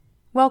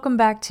Welcome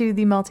back to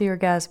the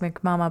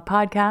Multi-Orgasmic Mama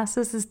podcast.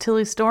 This is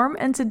Tilly Storm,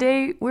 and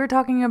today we're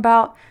talking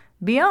about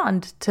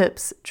beyond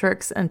tips,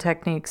 tricks, and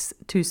techniques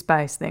to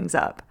spice things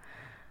up.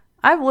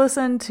 I've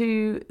listened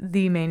to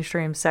the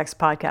mainstream sex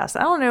podcast.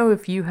 I don't know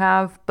if you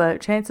have, but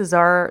chances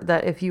are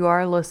that if you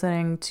are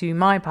listening to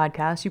my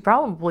podcast, you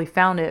probably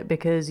found it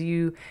because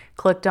you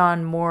clicked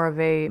on more of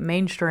a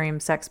mainstream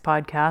sex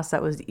podcast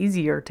that was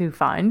easier to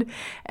find,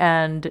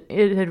 and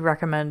it had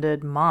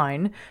recommended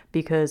mine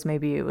because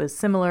maybe it was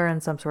similar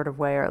in some sort of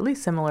way, or at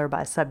least similar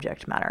by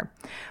subject matter.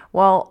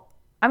 Well,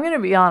 I'm going to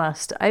be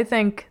honest. I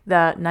think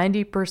that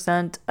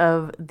 90%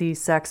 of the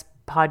sex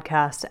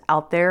podcasts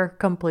out there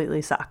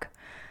completely suck.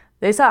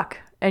 They suck.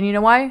 And you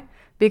know why?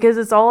 Because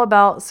it's all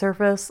about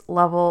surface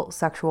level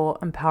sexual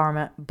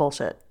empowerment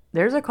bullshit.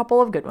 There's a couple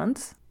of good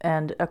ones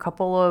and a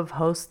couple of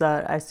hosts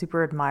that I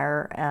super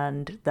admire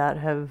and that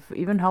have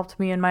even helped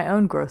me in my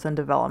own growth and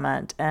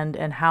development and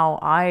how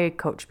I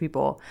coach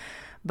people.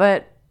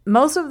 But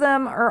most of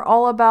them are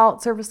all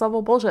about surface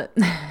level bullshit.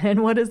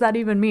 And what does that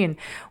even mean?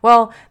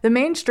 Well, the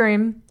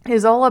mainstream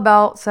is all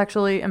about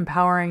sexually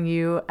empowering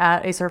you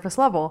at a surface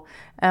level.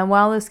 And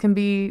while this can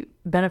be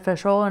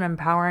beneficial and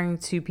empowering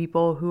to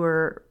people who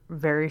are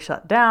very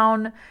shut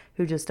down,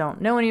 who just don't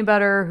know any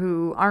better,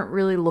 who aren't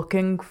really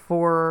looking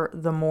for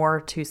the more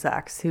to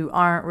sex, who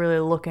aren't really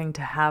looking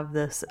to have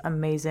this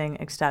amazing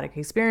ecstatic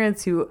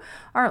experience, who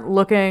aren't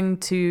looking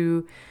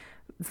to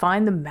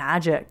find the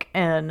magic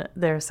in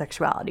their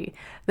sexuality.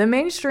 The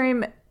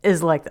mainstream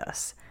is like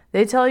this.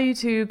 They tell you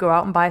to go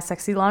out and buy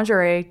sexy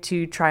lingerie,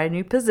 to try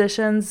new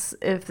positions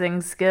if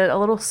things get a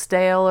little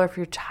stale or if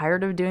you're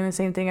tired of doing the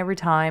same thing every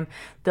time.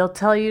 They'll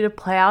tell you to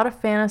play out a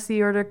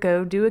fantasy or to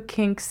go do a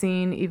kink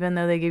scene, even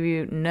though they give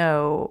you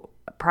no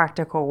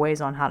practical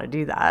ways on how to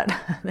do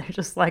that. They're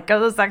just like, go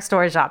to the sex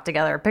toy shop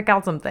together, pick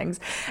out some things.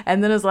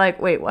 And then it's like,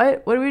 wait,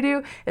 what? What do we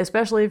do?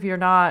 Especially if you're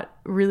not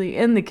really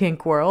in the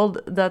kink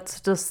world, that's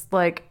just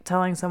like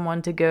telling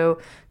someone to go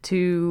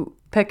to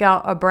pick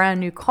out a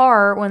brand new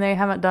car when they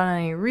haven't done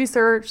any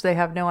research. They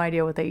have no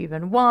idea what they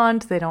even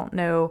want. They don't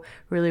know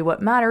really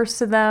what matters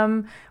to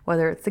them,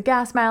 whether it's the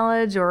gas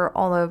mileage or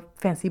all the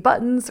fancy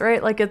buttons,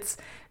 right? Like it's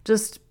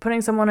just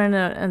putting someone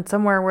in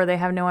somewhere where they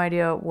have no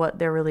idea what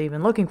they're really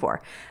even looking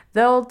for.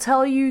 They'll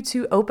tell you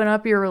to open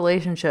up your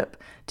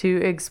relationship, to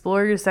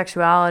explore your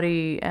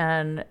sexuality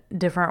and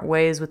different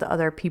ways with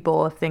other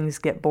people if things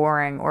get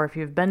boring, or if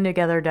you've been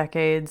together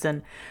decades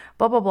and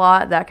blah, blah,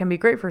 blah. That can be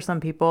great for some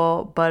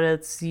people, but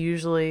it's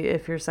usually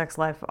if your sex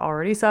life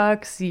already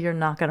sucks, you're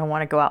not going to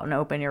want to go out and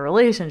open your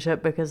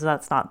relationship because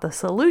that's not the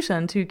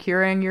solution to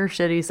curing your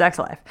shitty sex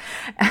life.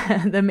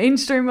 The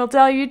mainstream will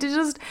tell you to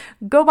just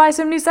go buy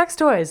some new sex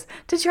toys,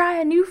 to try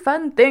a new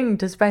fun thing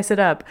to spice it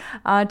up,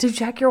 to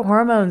check your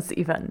hormones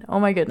even. Oh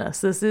my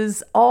goodness. This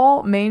is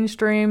all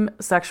mainstream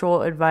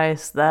sexual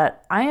advice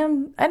that I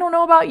don't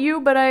know about you,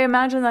 but I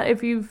imagine that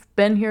if you've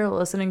been here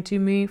listening to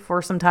me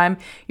for some time,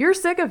 you're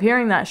sick of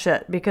hearing that shit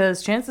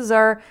because chances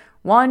are,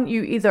 one,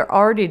 you either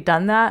already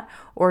done that,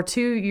 or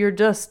two, you're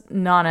just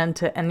not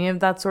into any of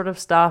that sort of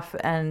stuff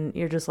and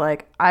you're just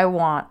like, I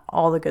want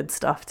all the good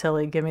stuff,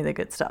 Tilly, give me the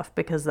good stuff,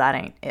 because that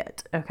ain't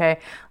it, okay?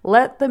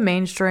 Let the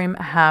mainstream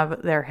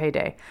have their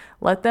heyday.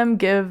 Let them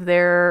give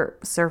their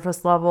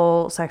surface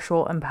level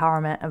sexual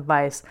empowerment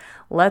advice.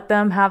 Let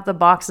them have the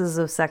boxes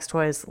of sex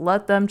toys.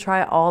 Let them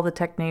try all the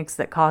techniques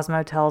that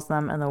Cosmo tells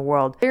them in the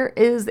world. There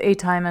is a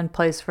time and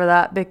place for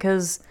that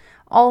because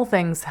all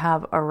things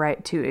have a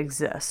right to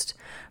exist.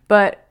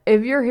 But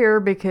if you're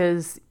here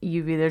because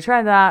you've either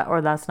tried that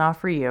or that's not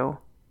for you,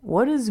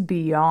 what is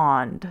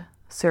beyond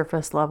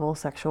surface level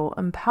sexual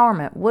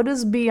empowerment? What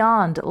is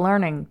beyond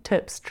learning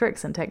tips,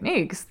 tricks, and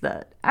techniques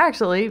that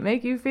actually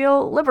make you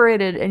feel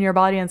liberated in your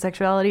body and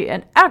sexuality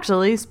and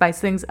actually spice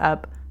things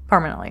up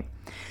permanently?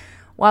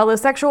 While the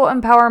sexual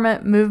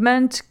empowerment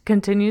movement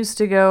continues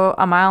to go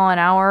a mile an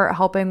hour,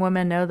 helping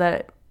women know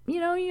that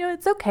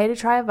it's okay to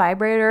try a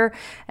vibrator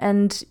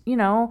and,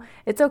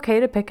 it's okay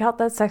to pick out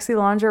that sexy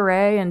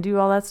lingerie and do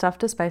all that stuff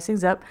to spice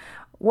things up.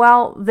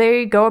 While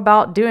they go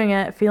about doing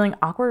it feeling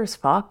awkward as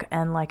fuck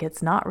and like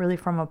it's not really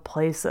from a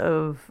place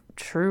of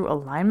true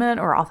alignment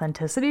or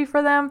authenticity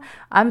for them,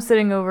 I'm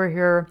sitting over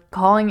here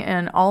calling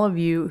in all of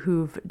you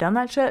who've done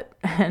that shit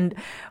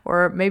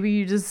or maybe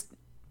you just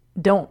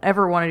don't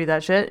ever want to do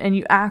that shit and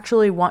you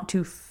actually want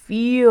to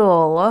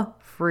feel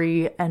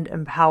free and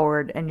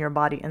empowered in your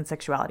body and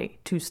sexuality,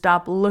 to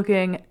stop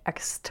looking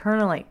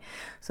externally.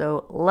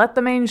 So let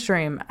the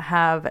mainstream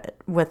have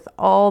with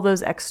all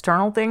those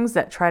external things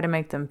that try to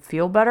make them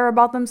feel better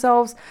about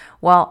themselves,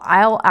 while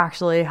I'll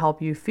actually help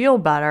you feel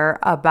better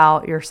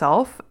about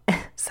yourself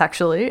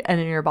sexually and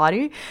in your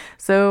body.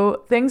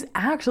 So things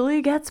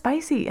actually get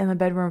spicy in the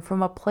bedroom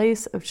from a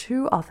place of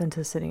true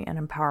authenticity and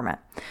empowerment.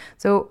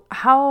 So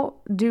how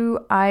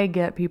do I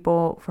get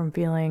people from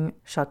feeling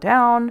shut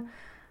down,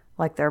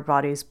 like their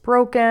body's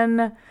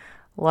broken,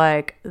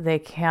 like they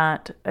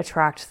can't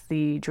attract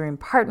the dream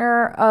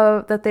partner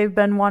that they've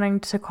been wanting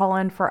to call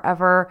in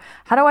forever?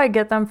 How do I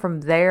get them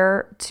from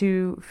there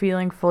to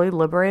feeling fully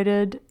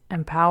liberated,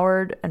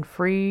 empowered, and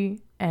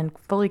free and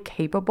fully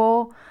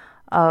capable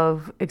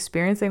of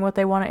experiencing what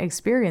they want to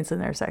experience in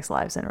their sex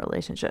lives and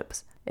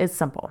relationships. It's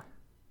simple.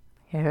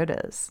 Here it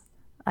is.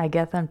 I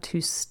get them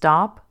to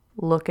stop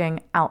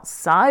looking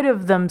outside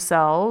of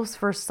themselves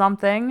for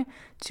something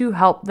to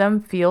help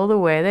them feel the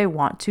way they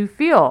want to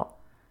feel.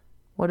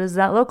 What does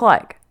that look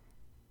like?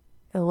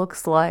 It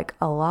looks like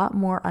a lot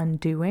more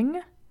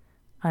undoing,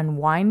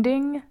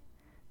 unwinding,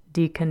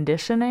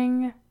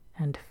 deconditioning,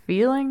 and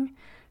feeling,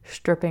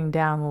 stripping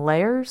down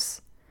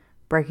layers,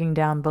 breaking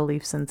down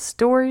beliefs and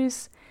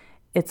stories.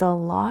 It's a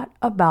lot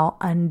about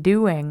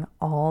undoing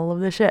all of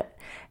the shit,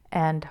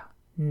 and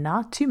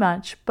not too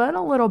much, but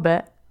a little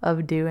bit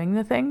of doing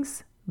the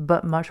things,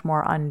 but much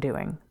more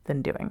undoing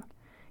than doing.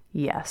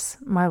 Yes,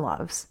 my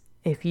loves,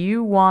 if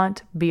you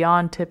want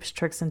Beyond tips,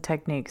 tricks, and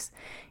techniques,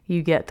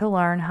 you get to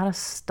learn how to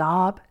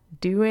stop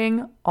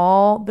doing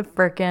all the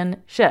frickin'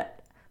 shit.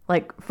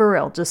 Like, for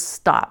real, just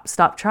stop.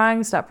 Stop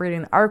trying, stop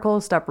reading the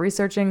articles, stop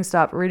researching,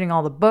 stop reading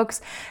all the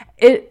books.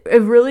 It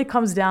really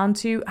comes down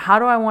to, how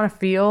do I want to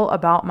feel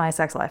about my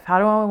sex life? How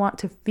do I want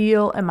to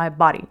feel in my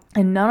body?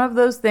 And none of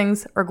those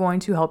things are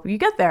going to help you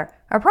get there.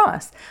 I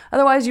promise.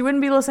 Otherwise, you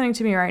wouldn't be listening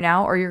to me right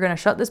now, or you're going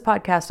to shut this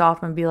podcast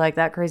off and be like,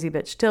 that crazy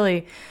bitch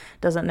Tilly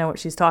doesn't know what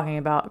she's talking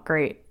about.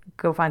 Great.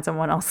 Go find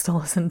someone else to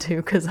listen to,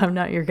 because I'm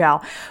not your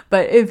gal.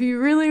 But if you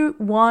really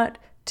want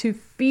to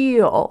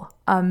feel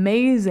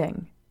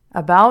amazing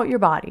about your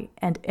body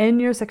and in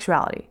your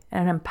sexuality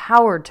and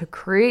empowered to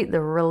create the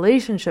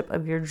relationship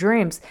of your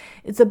dreams,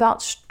 it's about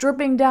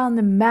stripping down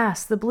the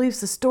masks, the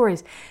beliefs, the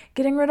stories,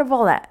 getting rid of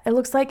all that. It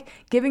looks like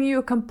giving you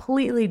a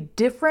completely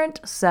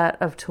different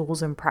set of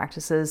tools and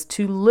practices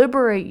to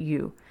liberate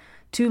you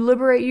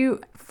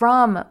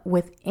from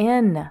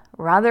within,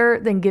 rather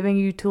than giving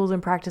you tools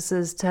and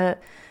practices to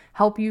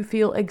help you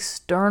feel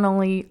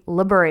externally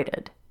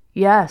liberated.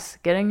 Yes,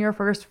 getting your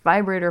first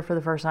vibrator for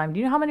the first time. Do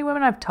you know how many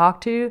women I've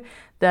talked to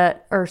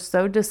that are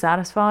so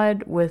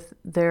dissatisfied with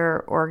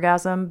their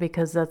orgasm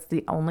because that's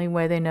the only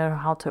way they know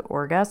how to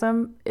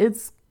orgasm?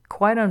 It's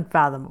quite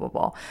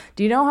unfathomable.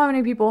 Do you know how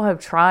many people have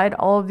tried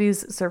all of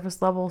these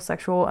surface level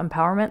sexual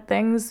empowerment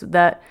things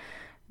that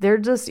they're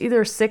just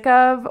either sick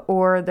of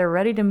or they're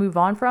ready to move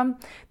on from?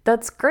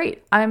 That's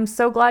great. I'm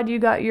so glad you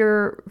got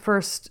your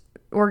first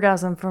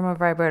orgasm from a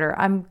vibrator.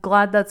 I'm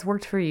glad that's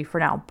worked for you for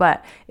now.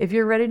 But if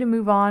you're ready to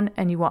move on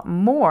and you want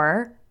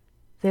more,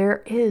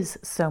 there is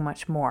so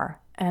much more.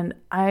 And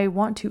I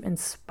want to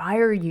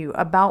inspire you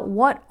about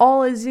what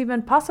all is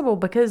even possible,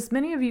 because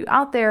many of you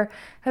out there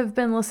have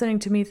been listening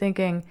to me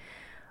thinking,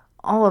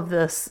 all of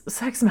this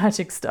sex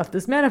magic stuff,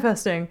 this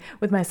manifesting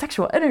with my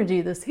sexual energy,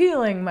 this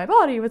healing my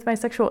body with my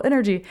sexual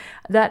energy,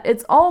 that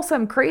it's all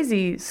some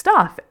crazy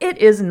stuff. It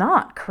is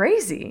not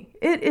crazy.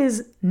 It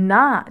is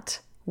not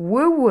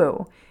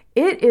woo-woo.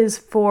 It is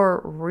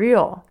for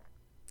real.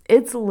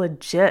 It's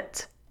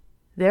legit.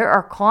 There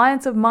are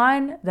clients of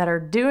mine that are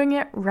doing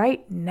it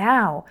right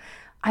now.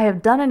 I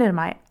have done it in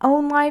my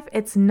own life.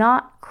 It's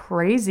not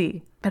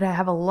crazy. But I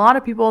have a lot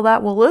of people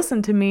that will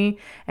listen to me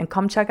and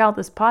come check out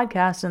this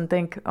podcast and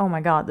think, oh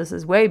my God, this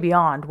is way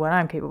beyond what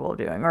I'm capable of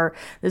doing. Or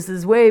this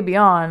is way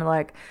beyond,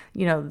 like,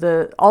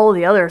 all of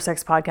the other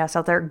sex podcasts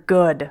out there.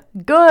 Good.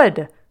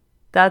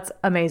 That's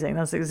amazing.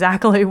 That's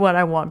exactly what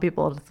I want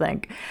people to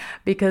think,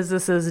 because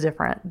this is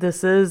different.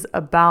 This is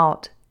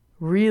about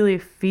really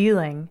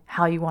feeling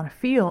how you want to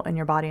feel in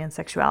your body and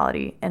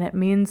sexuality. And it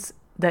means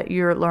that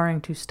you're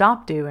learning to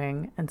stop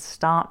doing and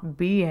stop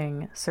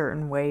being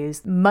certain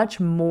ways,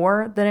 much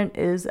more than it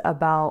is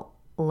about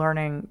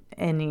learning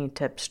any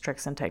tips,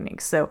 tricks, and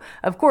techniques. So,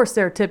 of course,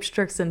 there are tips,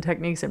 tricks, and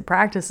techniques and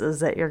practices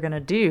that you're going to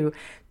do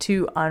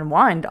to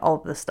unwind all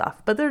of this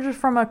stuff, but they're just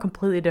from a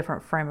completely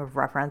different frame of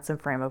reference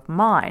and frame of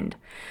mind.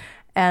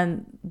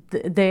 And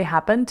they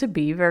happen to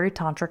be very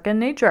tantric in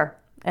nature,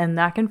 and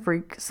that can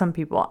freak some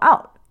people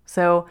out.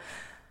 So,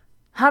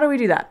 how do we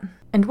do that?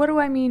 And what do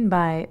I mean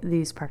by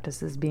these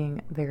practices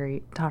being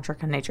very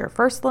tantric in nature?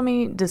 First, let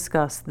me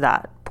discuss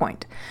that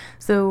point.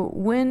 So,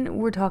 when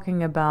we're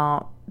talking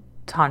about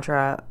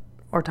Tantra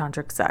or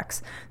tantric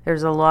sex,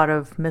 there's a lot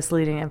of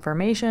misleading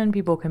information.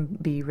 People can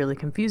be really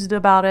confused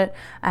about it.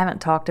 I haven't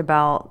talked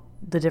about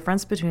the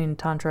difference between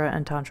Tantra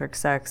and tantric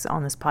sex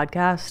on this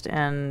podcast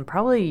in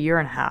probably a year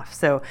and a half.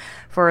 So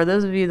for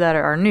those of you that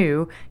are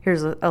new,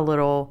 here's a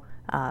little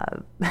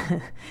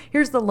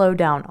here's the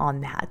lowdown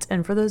on that.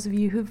 And for those of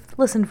you who've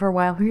listened for a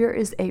while, here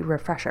is a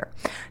refresher.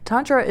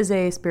 Tantra is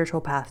a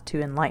spiritual path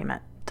to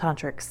enlightenment.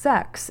 Tantric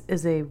sex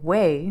is a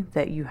way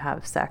that you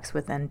have sex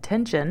with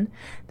intention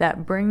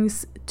that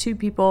brings two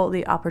people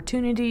the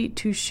opportunity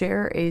to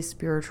share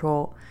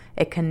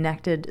a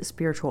connected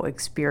spiritual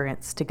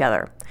experience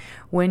together.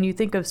 When you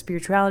think of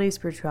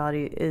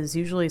spirituality is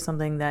usually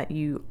something that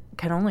you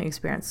can only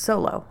experience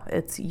solo.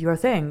 It's your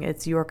thing.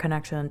 It's your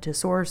connection to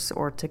source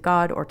or to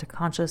God or to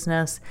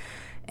consciousness.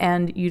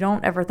 And you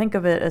don't ever think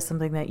of it as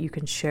something that you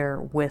can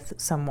share with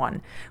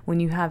someone. When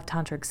you have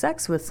tantric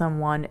sex with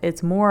someone,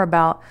 it's more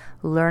about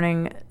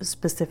learning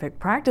specific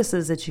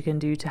practices that you can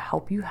do to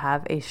help you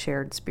have a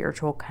shared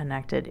spiritual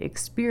connected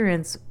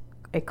experience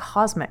a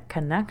cosmic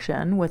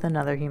connection with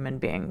another human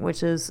being,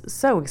 which is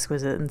so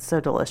exquisite and so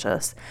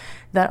delicious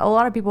that a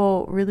lot of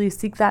people really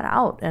seek that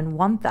out and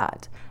want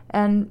that.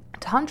 And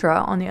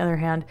Tantra, on the other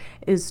hand,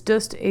 is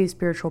just a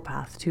spiritual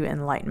path to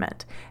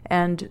enlightenment.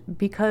 And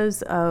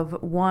because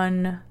of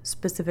one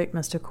specific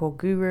mystical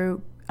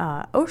guru,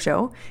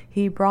 Osho,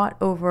 he brought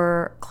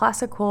over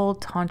classical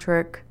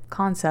tantric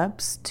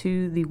concepts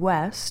to the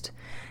West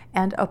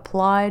and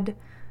applied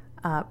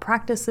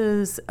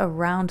practices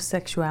around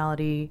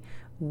sexuality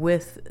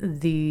with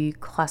the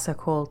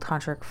classical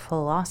tantric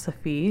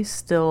philosophy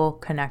still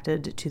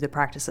connected to the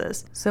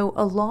practices. So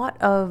a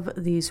lot of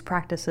these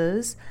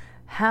practices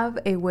have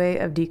a way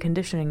of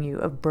deconditioning you,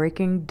 of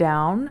breaking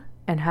down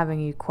and having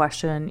you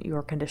question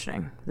your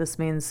conditioning. This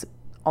means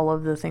all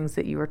of the things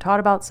that you were taught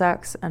about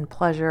sex and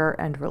pleasure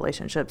and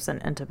relationships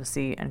and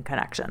intimacy and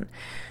connection.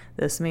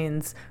 This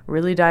means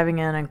really diving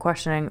in and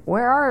questioning,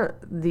 where are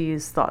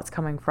these thoughts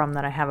coming from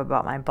that I have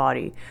about my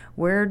body?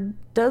 Where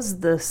does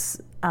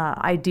this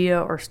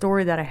idea or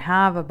story that I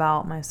have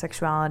about my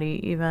sexuality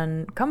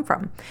even come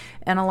from?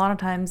 And a lot of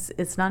times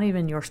it's not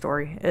even your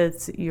story.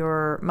 It's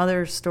your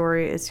mother's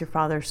story. It's your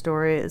father's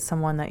story. It's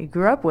someone that you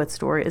grew up with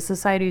story. It's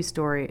society's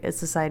story. It's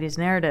society's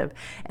narrative.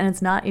 And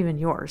it's not even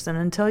yours. And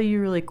until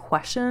you really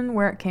question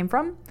where it came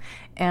from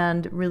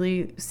and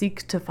really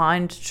seek to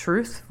find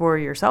truth for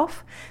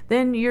yourself,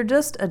 then you're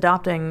just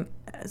adopting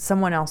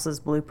someone else's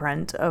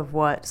blueprint of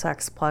what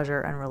sex,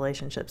 pleasure, and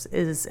relationships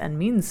is and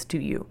means to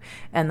you.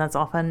 And that's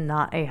often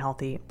not a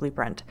healthy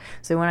blueprint.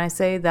 So when I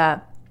say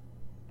that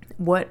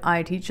what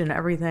I teach and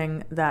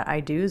everything that I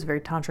do is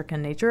very tantric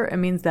in nature, it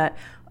means that,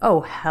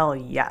 oh, hell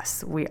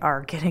yes, we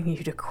are getting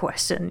you to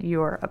question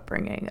your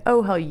upbringing.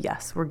 Oh, hell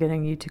yes, we're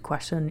getting you to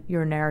question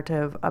your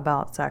narrative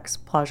about sex,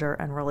 pleasure,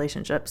 and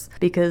relationships,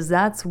 because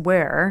that's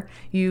where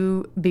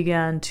you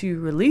begin to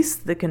release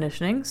the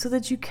conditioning so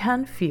that you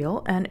can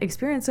feel and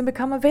experience and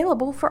become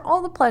available for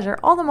all the pleasure,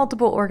 all the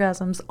multiple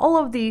orgasms, all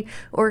of the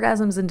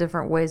orgasms in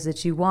different ways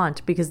that you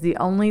want, because the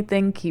only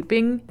thing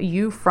keeping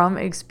you from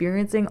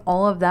experiencing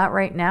all of that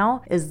right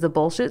now is the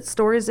bullshit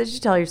stories that you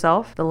tell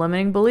yourself, the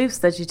limiting beliefs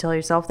that you tell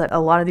yourself, that a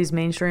lot of these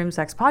mainstream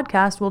sex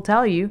podcasts will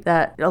tell you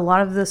that a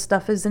lot of this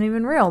stuff isn't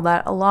even real,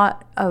 that a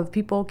lot of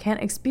people can't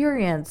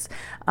experience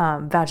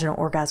vaginal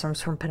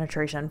orgasms from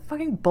penetration.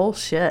 Fucking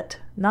bullshit.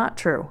 Not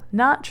true.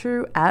 Not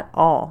true at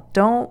all.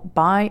 Don't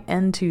buy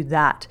into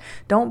that.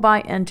 Don't buy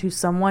into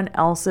someone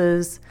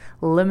else's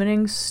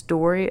limiting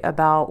story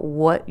about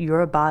what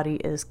your body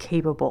is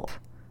capable of.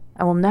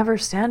 I will never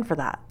stand for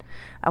that.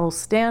 I will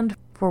stand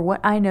for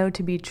what I know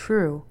to be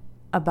true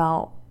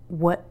about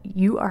what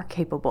you are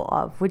capable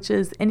of, which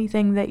is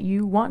anything that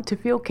you want to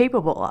feel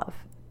capable of.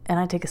 And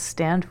I take a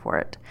stand for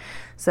it.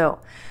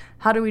 So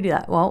how do we do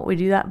that? Well, we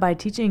do that by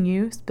teaching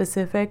you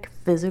specific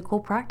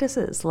physical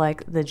practices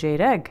like the jade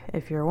egg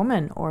if you're a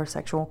woman, or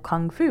sexual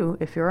kung fu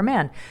if you're a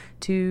man,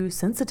 to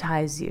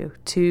sensitize you,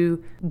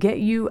 to get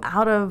you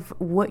out of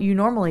what you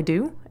normally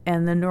do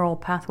and the neural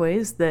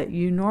pathways that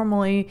you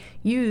normally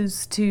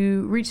use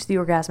to reach the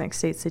orgasmic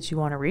states that you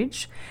want to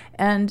reach,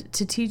 and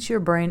to teach your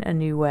brain a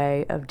new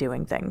way of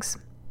doing things.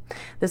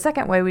 The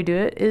second way we do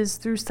it is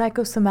through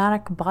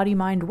psychosomatic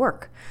body-mind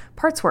work,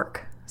 parts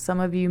work. Some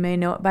of you may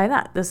know it by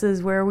that. This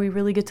is where we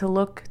really get to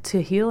look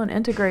to heal and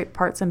integrate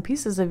parts and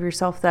pieces of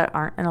yourself that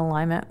aren't in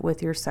alignment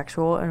with your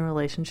sexual and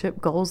relationship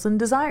goals and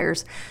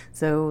desires.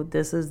 So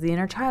this is the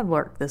inner child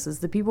work. This is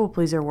the people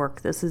pleaser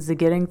work. This is the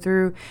getting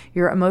through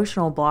your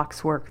emotional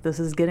blocks work. This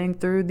is getting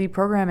through the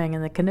programming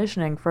and the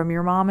conditioning from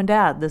your mom and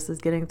dad. This is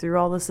getting through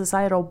all the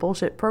societal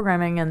bullshit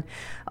programming and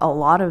a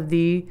lot of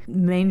the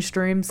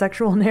mainstream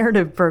sexual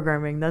narrative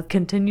programming that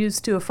continues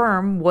to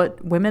affirm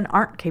what women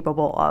aren't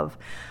capable of.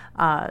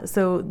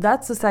 So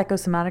that's the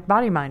psychosomatic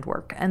body-mind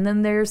work. And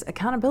then there's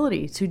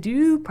accountability, to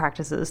do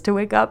practices to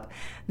wake up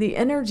the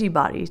energy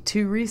body,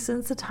 to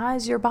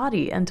resensitize your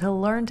body, and to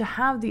learn to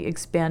have the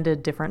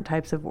expanded different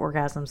types of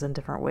orgasms in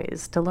different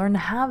ways, to learn to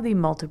have the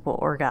multiple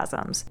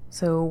orgasms.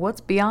 So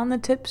what's beyond the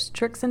tips,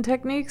 tricks, and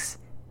techniques?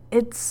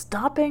 It's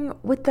stopping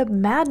with the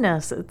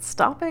madness. It's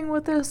stopping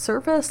with the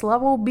surface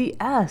level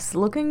BS,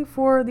 looking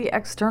for the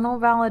external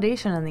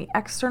validation and the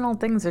external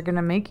things that are going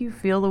to make you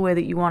feel the way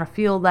that you want to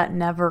feel that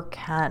never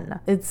can.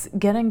 It's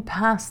getting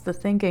past the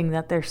thinking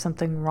that there's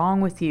something wrong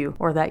with you,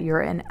 or that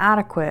you're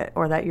inadequate,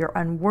 or that you're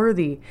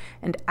unworthy,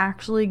 and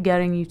actually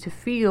getting you to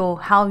feel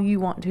how you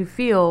want to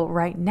feel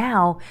right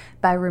now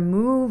by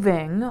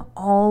removing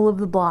all of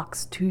the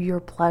blocks to your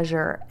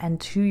pleasure and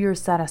to your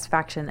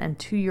satisfaction and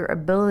to your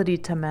ability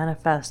to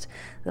manifest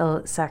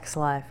the sex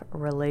life,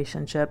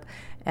 relationship,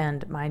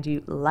 and, mind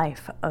you,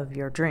 life of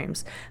your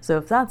dreams. So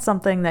if that's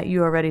something that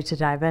you are ready to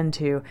dive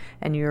into,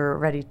 and you're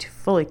ready to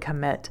fully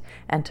commit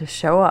and to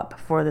show up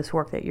for this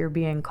work that you're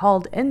being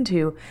called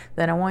into,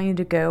 then I want you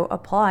to go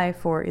apply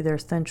for either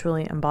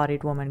Sensually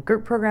Embodied Woman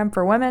group program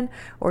for women,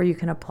 or you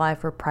can apply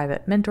for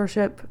private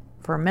mentorship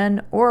for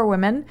men or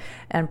women,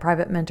 and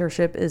private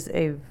mentorship is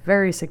a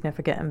very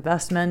significant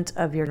investment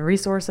of your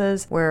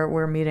resources where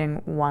we're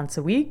meeting once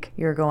a week.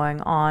 You're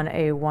going on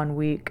a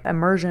 1-week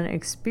immersion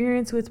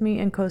experience with me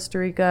in Costa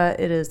Rica.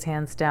 It is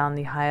hands down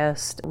the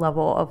highest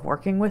level of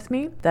working with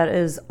me. That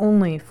is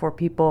only for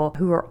people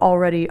who are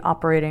already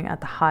operating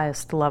at the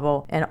highest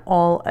level in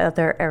all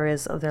other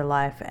areas of their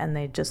life, and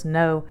they just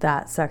know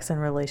that sex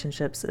and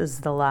relationships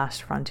is the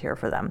last frontier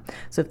for them.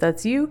 So if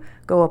that's you,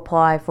 go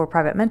apply for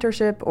private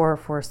mentorship or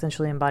for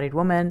Essentially Embodied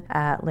Woman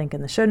at link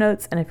in the show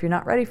notes. And if you're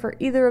not ready for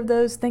either of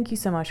those, thank you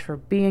so much for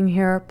being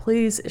here.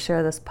 Please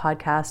share this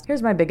podcast.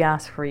 Here's my big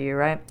ask for you,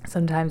 right?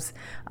 Sometimes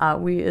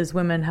we as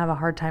women have a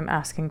hard time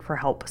asking for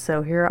help.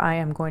 So here I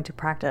am going to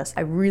practice.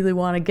 I really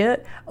want to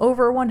get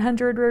over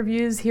 100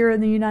 reviews here in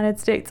the United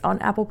States on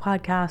Apple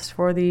Podcasts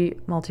for the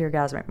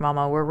Multi-Orgasmic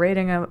Mama. We're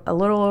rating a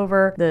little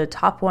over the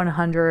top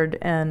 100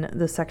 in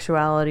the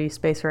sexuality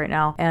space right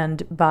now.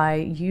 And by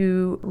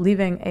you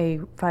leaving a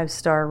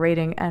 5-star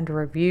rating and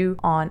review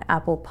on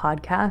Apple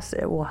Podcasts,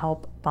 it will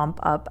help bump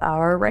up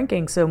our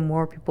ranking so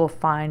more people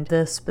find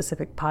this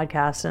specific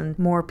podcast and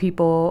more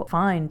people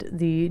find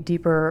the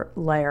deeper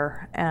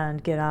layer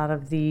and get out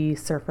of the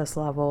surface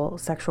level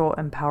sexual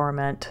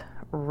empowerment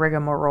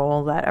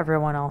rigmarole that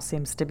everyone else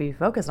seems to be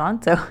focused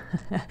on. So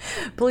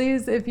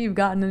please, if you've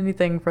gotten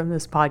anything from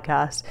this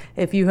podcast,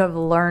 if you have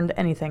learned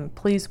anything,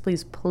 please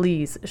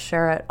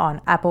share it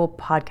on Apple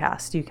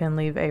Podcasts. You can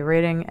leave a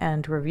rating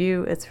and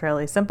review. It's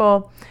fairly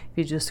simple. If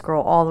you just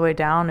scroll all the way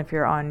down, if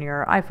you're on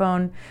your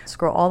iPhone,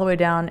 scroll all the way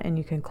down and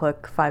you can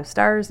click 5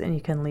 stars and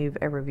you can leave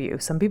a review.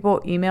 Some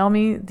people email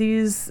me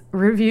these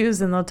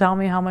reviews and they'll tell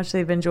me how much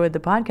they've enjoyed the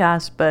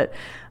podcast, but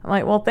I'm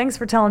like, well, thanks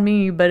for telling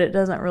me, but it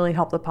doesn't really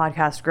help the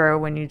podcast grow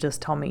when you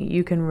just tell me.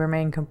 You can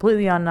remain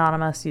completely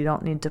anonymous. You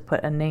don't need to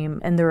put a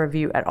name in the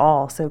review at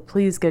all. So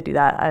please go do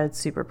that. I would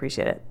super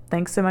appreciate it.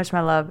 Thanks so much,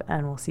 my love,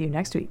 and we'll see you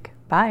next week.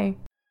 Bye.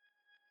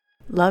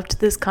 Loved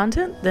this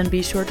content? Then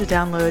be sure to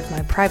download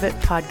my private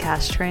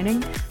podcast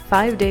training,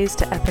 5 Days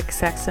to Epic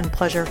Sex and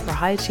Pleasure for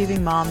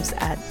High-Achieving Moms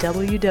at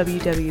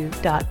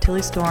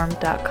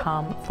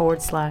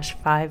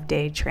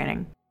www.tillystorm.com/5-day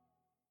training.